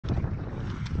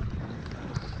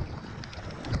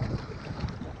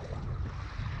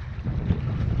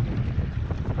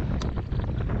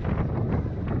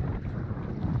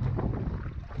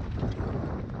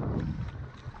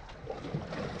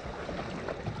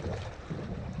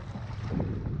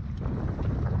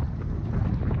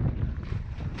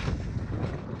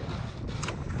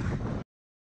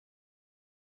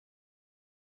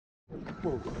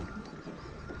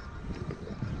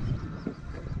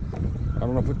I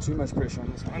don't want to put too much pressure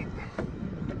on this one.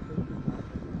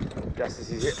 Yes, this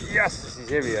is heavy. Yes, this is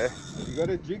heavy, eh? You got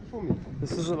a jig for me?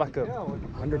 This is like a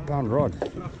 100-pound rod.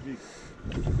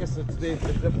 Yes, it's the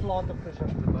plant of pressure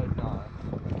of the boat now.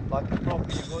 Like the prop,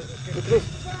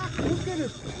 Look at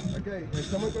it! Okay, has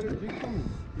someone got a jig for me?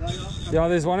 Yeah,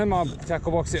 there's one in my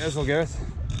tackle box here as well, Gareth.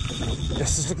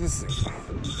 Yes, just look at this thing.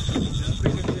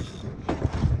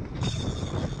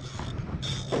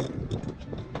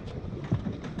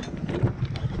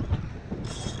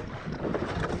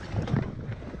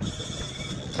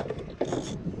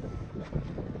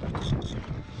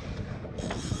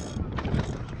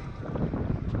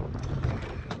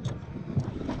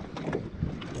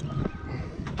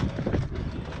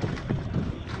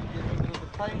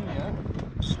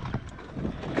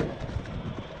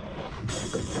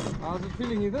 How's it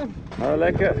feeling, Ethan? Oh,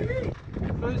 lekker.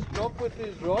 First drop with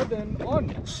his rod and on.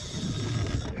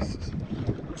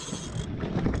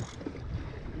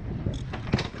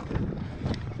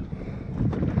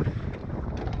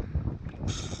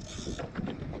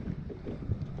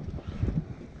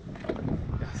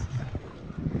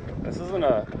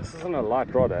 This isn't a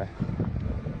light rod, eh?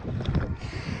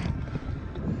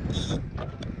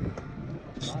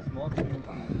 Nice marking.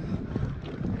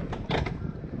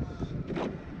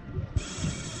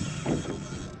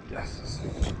 Yes.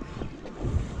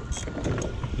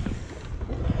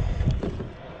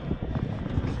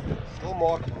 Still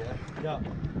marking, Yeah.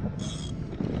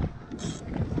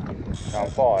 How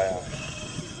far, yeah.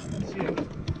 See him?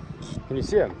 Can you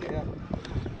see him? Yeah.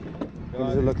 What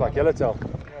does it look like? Yellowtail?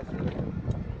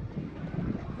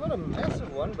 Not a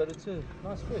massive one, but it's a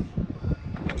nice fish.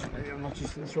 Maybe I'm not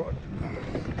used to this rod.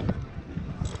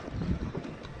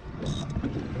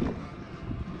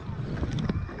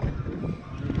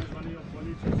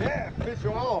 Yeah, fish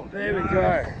on! There we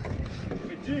go.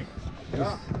 Jig!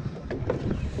 Yeah.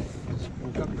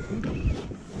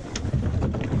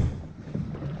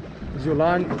 Is your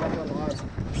line? Put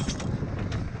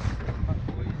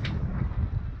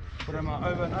him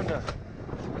over and under.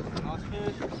 Nice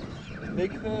fish.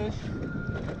 Big fish.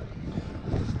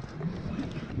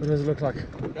 What does it look like?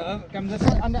 Go, come this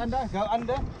way, under, go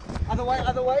under. Other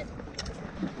way.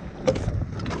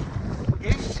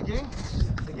 Again.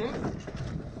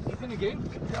 Ethan, again.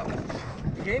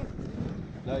 Again.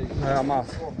 No, No, I'm off.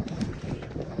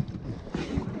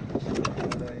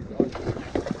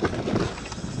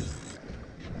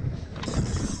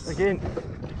 Again.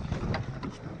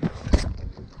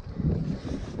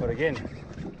 But again.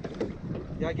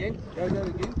 Yeah, again. Go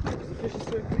again. The fish is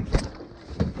circling.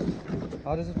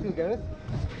 How does it feel, Gareth?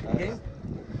 Again.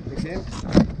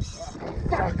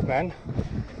 Fuck, man.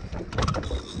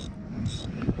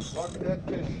 Look at that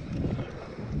fish.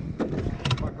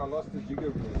 Fuck, I lost the jig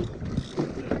over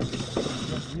there.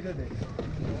 Just needed it.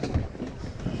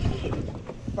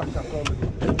 Fuck, I found it.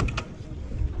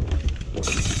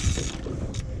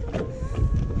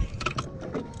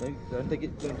 Don't take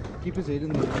it. Don't keep his head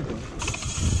in the water.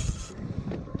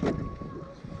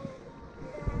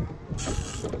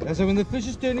 And so when the fish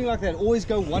is turning like that, always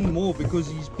go one more because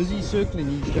he's busy circling.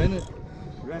 He's going to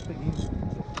wrap it in.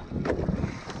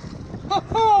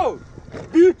 Oh,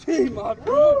 beauty, my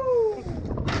bro!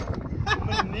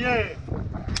 Yeah.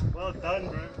 Well done,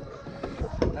 bro.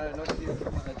 No, not you.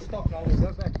 Stop now. We'll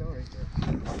go back. Don't worry.